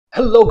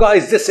Hello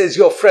guys, this is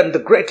your friend the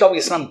Great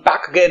Lobbyist and I'm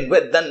back again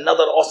with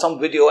another awesome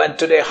video, and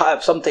today I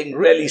have something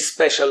really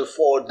special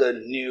for the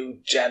new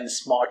gen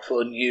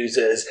smartphone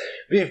users.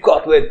 We've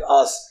got with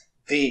us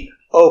the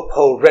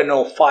Oppo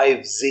Reno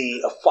 5Z,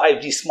 a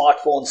 5G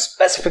smartphone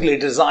specifically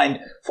designed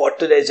for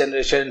today's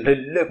generation who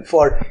look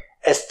for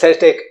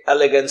aesthetic,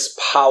 elegance,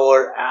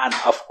 power, and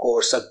of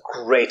course a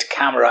great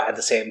camera at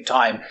the same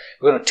time.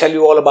 We're going to tell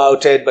you all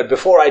about it, but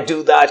before I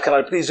do that, can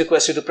I please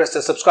request you to press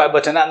the subscribe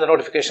button and the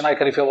notification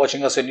icon if you're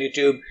watching us on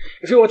YouTube.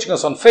 If you're watching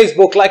us on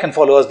Facebook, like and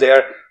follow us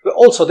there. We're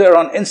also there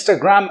on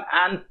Instagram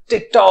and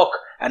TikTok,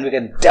 and we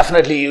can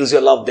definitely use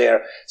your love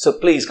there. So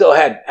please go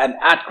ahead, and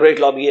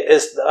 @GreatLobby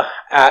is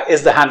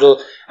the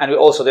handle, and we're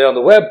also there on the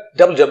web,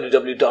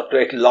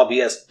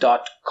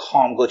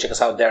 www.greatlobbyist.com. Go check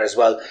us out there as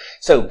well.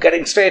 So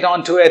getting straight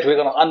on to it, we're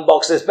going to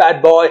unbox this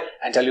bad boy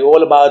and tell you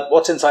all about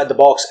what's inside the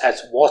box and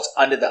what's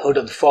under the hood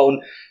of the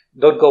phone.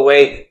 Don't go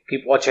away,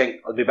 keep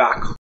watching, I'll be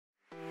back.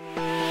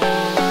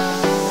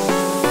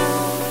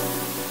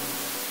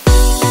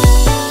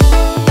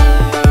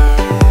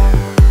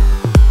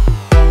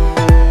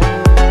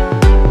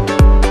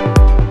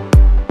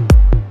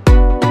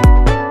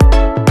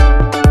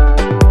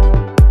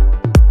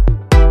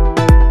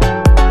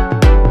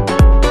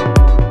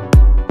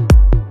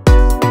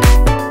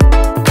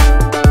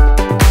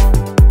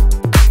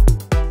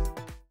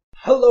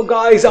 Hello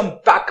guys, I'm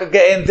back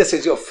again. This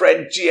is your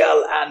friend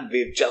GL, and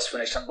we've just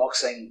finished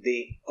unboxing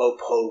the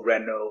Oppo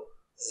Reno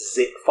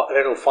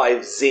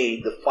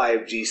 5Z, the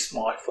 5G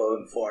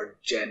smartphone for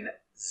Gen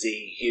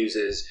Z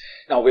users.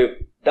 Now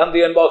we've done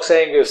the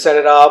unboxing, we've set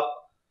it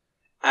up,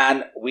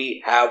 and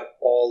we have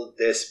all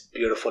this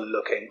beautiful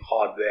looking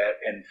hardware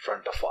in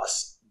front of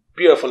us.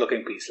 Beautiful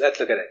looking piece. Let's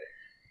look at it.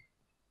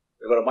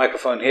 We've got a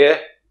microphone here,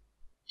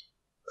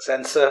 a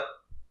sensor,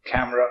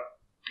 camera,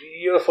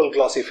 beautiful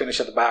glossy finish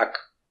at the back.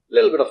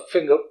 Little bit of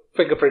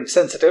fingerprint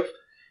sensitive,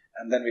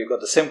 and then we've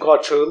got the SIM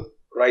card tool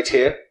right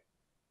here,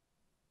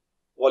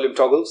 volume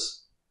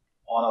toggles,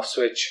 on off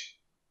switch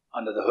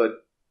under the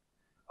hood,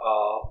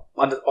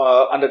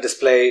 under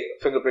display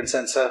fingerprint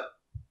sensor,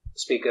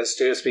 speakers,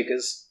 stereo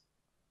speakers,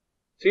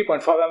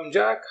 3.5mm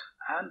jack,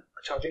 and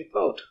a charging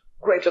port.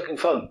 Great looking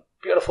phone,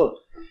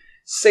 beautiful.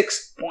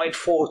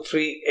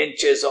 6.43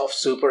 inches of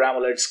Super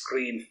AMOLED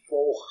screen,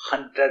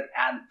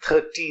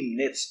 430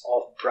 nits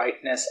of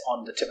brightness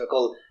on the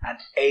typical, and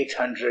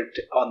 800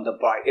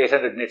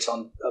 nits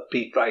on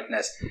peak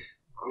brightness.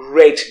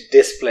 Great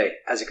display,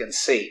 as you can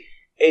see.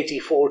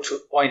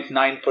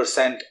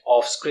 84.9%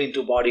 of screen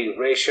to body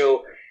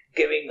ratio,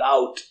 giving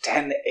out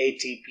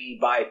 1080p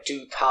by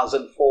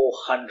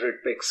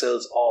 2400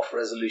 pixels of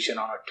resolution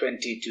on a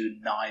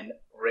 20:9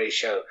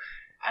 ratio.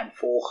 And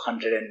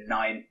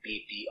 409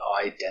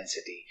 ppi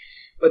density.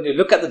 When you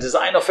look at the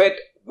design of it,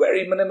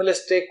 very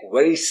minimalistic,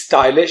 very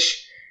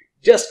stylish,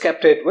 just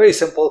kept it very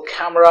simple.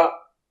 Camera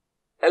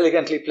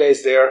elegantly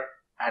placed there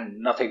and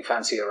nothing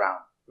fancy around.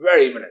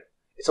 Very minimal.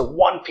 It's a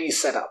one-piece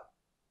setup.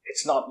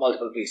 It's not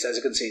multiple pieces. As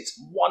you can see, it's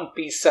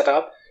one-piece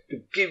setup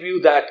to give you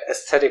that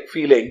aesthetic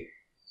feeling.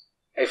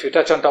 If you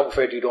touch on top of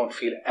it, you don't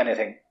feel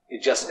anything.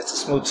 It's a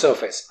smooth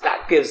surface.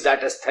 That gives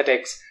that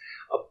aesthetics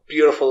a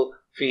beautiful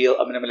feel,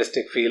 a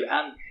minimalistic feel.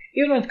 And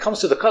even when it comes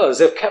to the colors,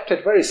 they've kept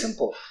it very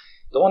simple.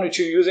 The one which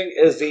you're using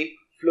is the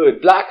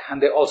fluid black,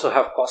 and they also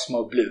have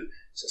Cosmo blue.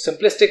 So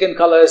simplistic in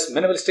colors,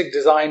 minimalistic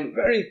design,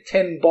 very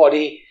thin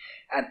body,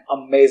 and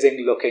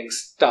amazing looking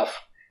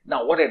stuff.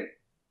 Now what a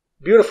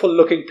beautiful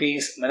looking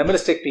piece,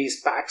 minimalistic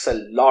piece, packs a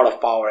lot of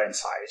power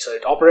inside. So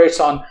it operates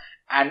on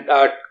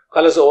ColorOS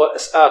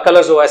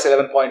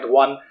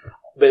 11.1,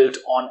 built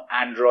on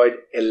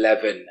Android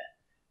 11,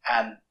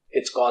 and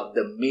it's got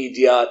the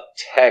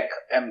MediaTek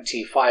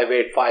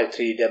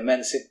MT5853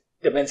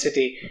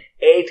 Dimensity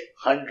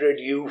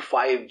 800U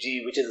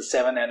 5G, which is a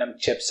 7nm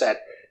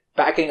chipset,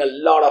 packing a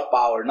lot of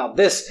power. Now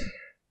this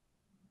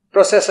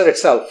processor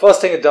itself,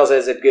 first thing it does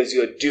is it gives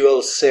you a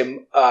dual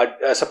SIM,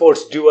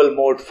 supports dual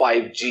mode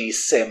 5G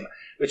SIM,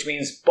 which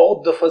means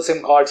both the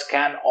SIM cards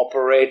can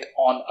operate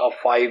on a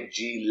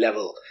 5G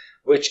level,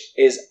 which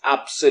is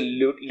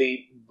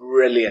absolutely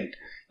brilliant.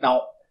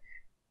 Now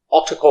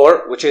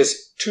octa-core, which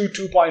is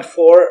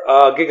 2.4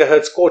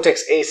 GHz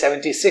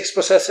Cortex-A76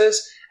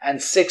 processors and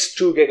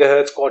 6.2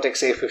 GHz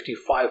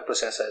Cortex-A55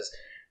 processors.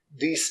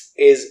 This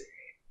is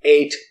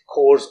 8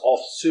 cores of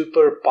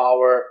super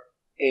power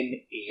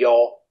in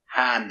your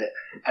hand.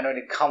 And when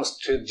it comes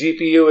to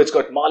GPU, it's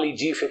got Mali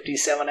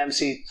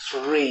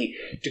G57MC3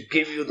 to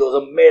give you those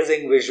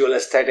amazing visual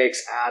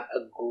aesthetics and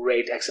a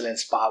great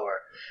excellence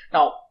power.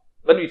 Now,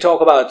 when we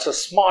talk about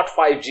smart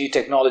 5G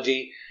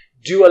technology,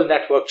 dual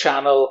network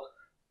channel,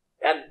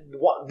 and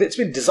it's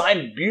been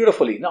designed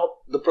beautifully. Now,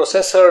 the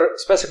processor,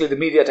 specifically the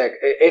MediaTek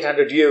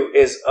 800U,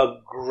 is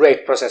a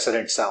great processor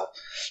in itself.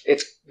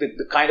 It's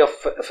the kind of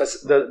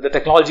the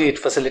technology it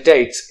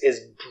facilitates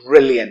is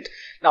brilliant.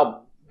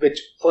 Now,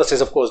 which first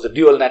is of course the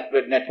dual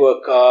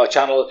network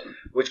channel,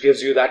 which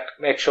gives you that,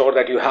 make sure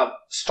that you have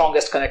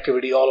strongest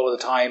connectivity all over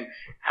the time,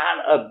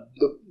 and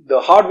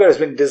the hardware has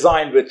been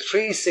designed with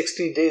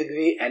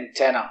 360-degree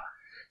antenna.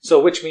 So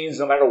which means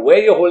no matter where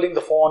you're holding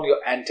the phone, your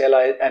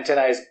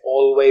antenna is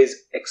always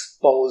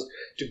exposed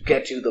to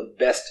get you the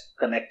best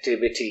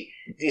connectivity.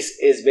 This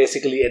is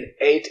basically an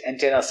 8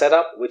 antenna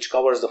setup which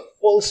covers the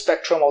full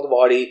spectrum of the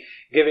body,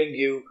 giving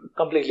you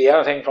completely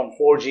everything from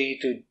 4G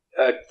to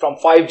from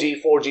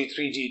 5G, 4G,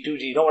 3G,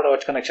 2G, no matter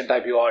which connection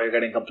type you are, you're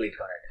getting complete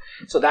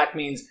connect. So that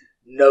means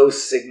no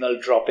signal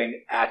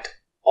dropping at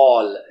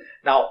all.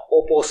 Now,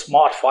 Oppo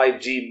Smart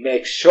 5G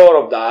makes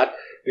sure of that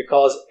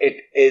because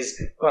it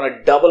is going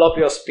to double up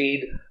your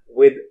speed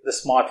with the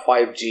Smart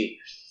 5G.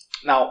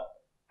 Now,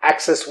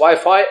 access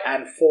Wi-Fi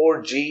and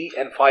 4G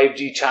and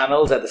 5G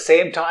channels at the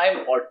same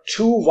time, or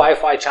 2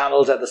 Wi-Fi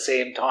channels at the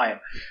same time,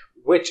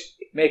 which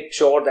make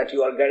sure that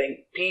you are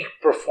getting peak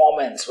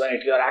performance when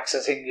you are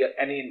accessing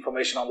any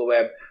information on the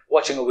web,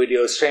 watching a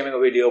video, streaming a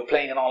video,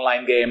 playing an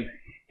online game.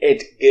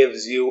 It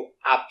gives you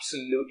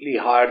absolutely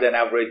higher than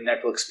average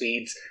network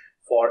speeds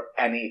for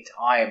any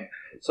time.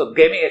 So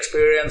gaming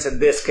experience in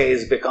this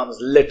case becomes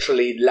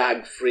literally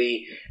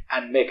lag-free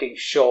and making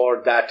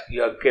sure that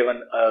you are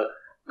given a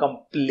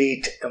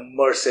complete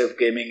immersive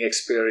gaming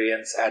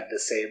experience at the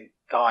same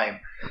time.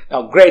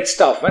 Now, great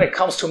stuff. When it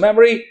comes to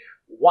memory,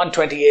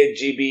 128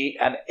 GB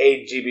and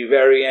 8 GB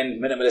variant,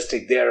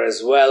 minimalistic there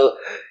as well.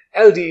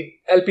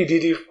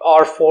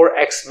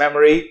 LPDDR4X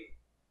memory.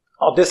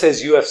 This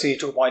is UFC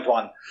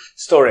 2.1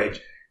 storage.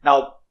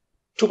 Now,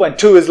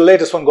 2.2 is the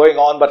latest one going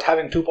on, but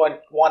having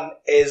 2.1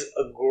 is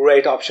a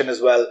great option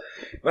as well.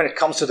 When it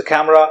comes to the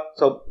camera,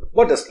 so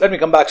let me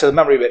come back to the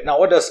memory bit. Now,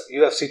 what does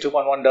UFC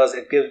 2.1 does?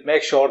 It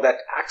makes sure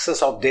that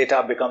access of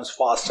data becomes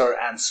faster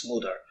and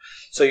smoother.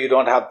 So you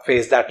don't have to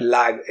face that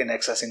lag in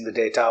accessing the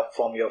data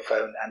from your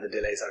phone, and the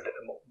delays are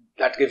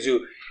that gives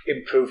you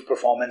improved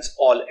performance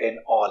all in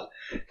all.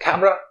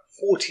 Camera,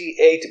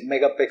 48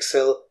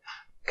 megapixel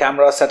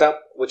camera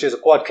setup, which is a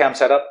quad cam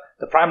setup.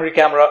 The primary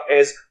camera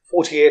is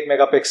 48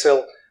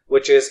 megapixel,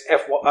 which is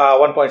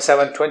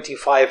f1.7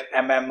 25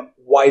 mm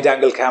wide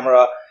angle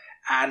camera,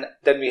 and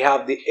then we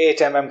have the 8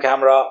 mm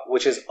camera,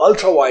 which is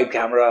ultra wide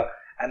camera,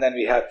 and then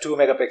we have 2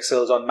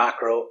 megapixels on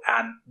macro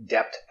and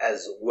depth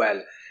as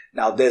well.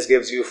 Now this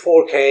gives you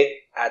 4K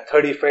at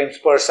 30 frames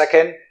per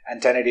second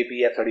and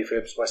 1080p at 30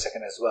 frames per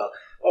second as well.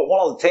 But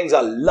one of the things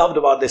I loved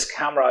about this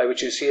camera,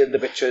 which you see in the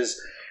pictures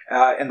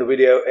in the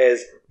video,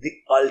 is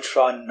the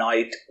ultra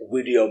night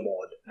video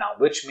mode. Now,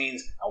 which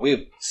means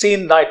we've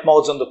seen night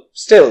modes on the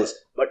stills,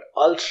 but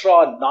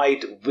ultra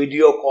night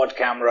video quad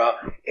camera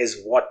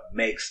is what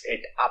makes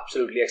it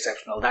absolutely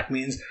exceptional. That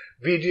means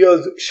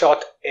videos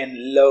shot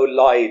in low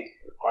light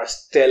are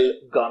still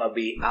gonna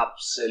be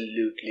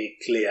absolutely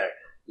clear,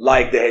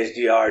 like the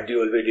HDR,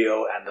 dual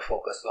video, and the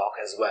focus lock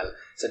as well.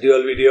 So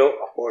dual video,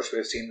 of course,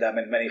 we've seen them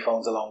in many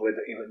phones, along with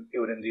even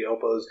in the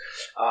Oppos.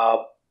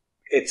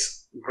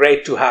 It's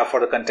great to have for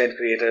the content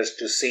creators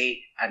to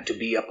see and to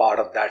be a part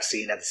of that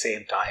scene at the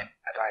same time.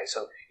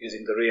 So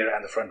using the rear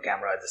and the front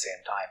camera at the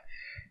same time.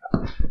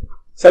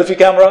 Selfie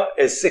camera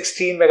is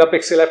 16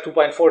 megapixel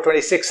f2.4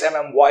 26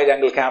 mm wide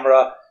angle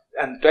camera,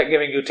 and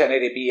giving you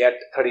 1080p at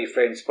 30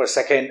 frames per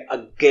second.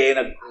 Again,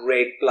 a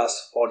great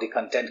plus for the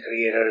content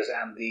creators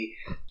and the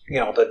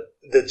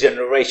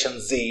Generation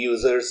Z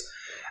users.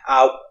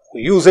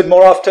 Use it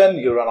more often,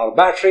 you run out of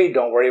battery,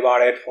 don't worry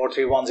about it.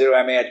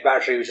 4310 mAh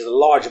battery, which is a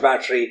large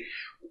battery,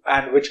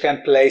 and which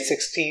can play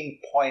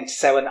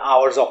 16.7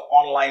 hours of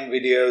online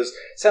videos,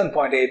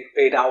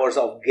 7.8 hours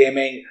of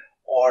gaming,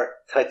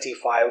 or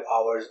 35.5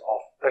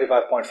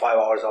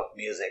 hours of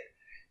music.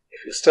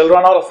 If you still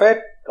run out of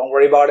it, don't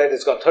worry about it.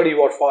 It's got 30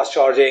 watt fast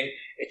charging.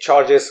 It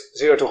charges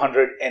 0 to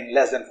 100 in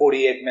less than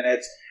 48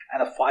 minutes,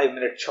 and a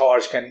 5-minute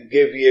charge can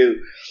give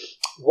you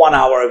 1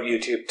 hour of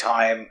YouTube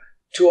time,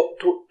 to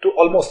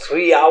almost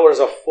 3 hours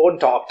of phone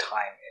talk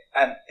time,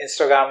 and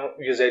Instagram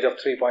usage of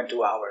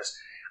 3.2 hours.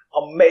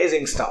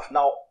 Amazing stuff.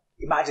 Now,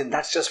 imagine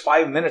that's just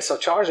 5 minutes of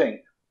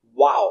charging.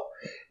 Wow.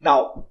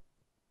 Now,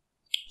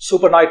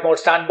 super night mode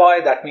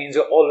standby, that means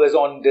your always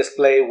on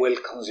display will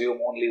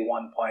consume only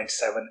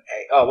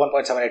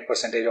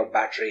 1.78% of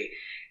battery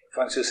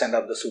once you send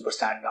up the super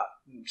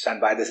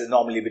standby. This is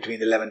normally between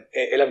 11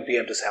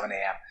 p.m. to 7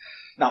 a.m.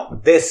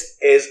 Now, this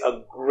is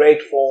a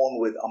great phone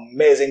with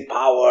amazing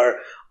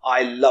power.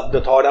 I love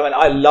the thought. I mean,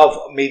 I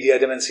love Media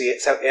Dimensity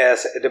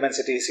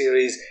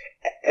series.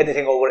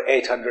 Anything over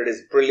 800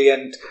 is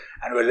brilliant,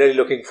 and we're really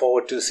looking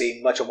forward to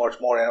seeing much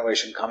more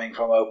innovation coming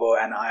from Oppo,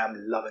 and I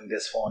am loving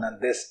this phone,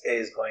 and this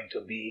is going to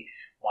be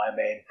my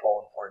main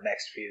phone for the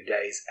next few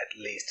days, at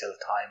least till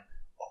time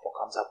Oppo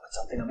comes up with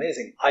something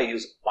amazing. I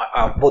use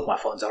both my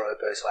phones are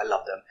Oppo, so I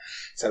love them.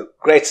 So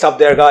great stuff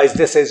there, guys.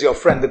 This is your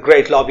friend, the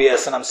Great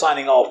Lobbyist, and I'm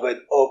signing off with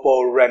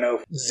Oppo Reno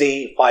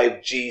Z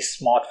 5G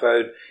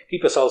smartphone.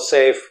 Keep yourself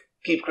safe.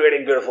 Keep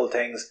creating beautiful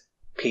things.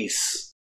 Peace.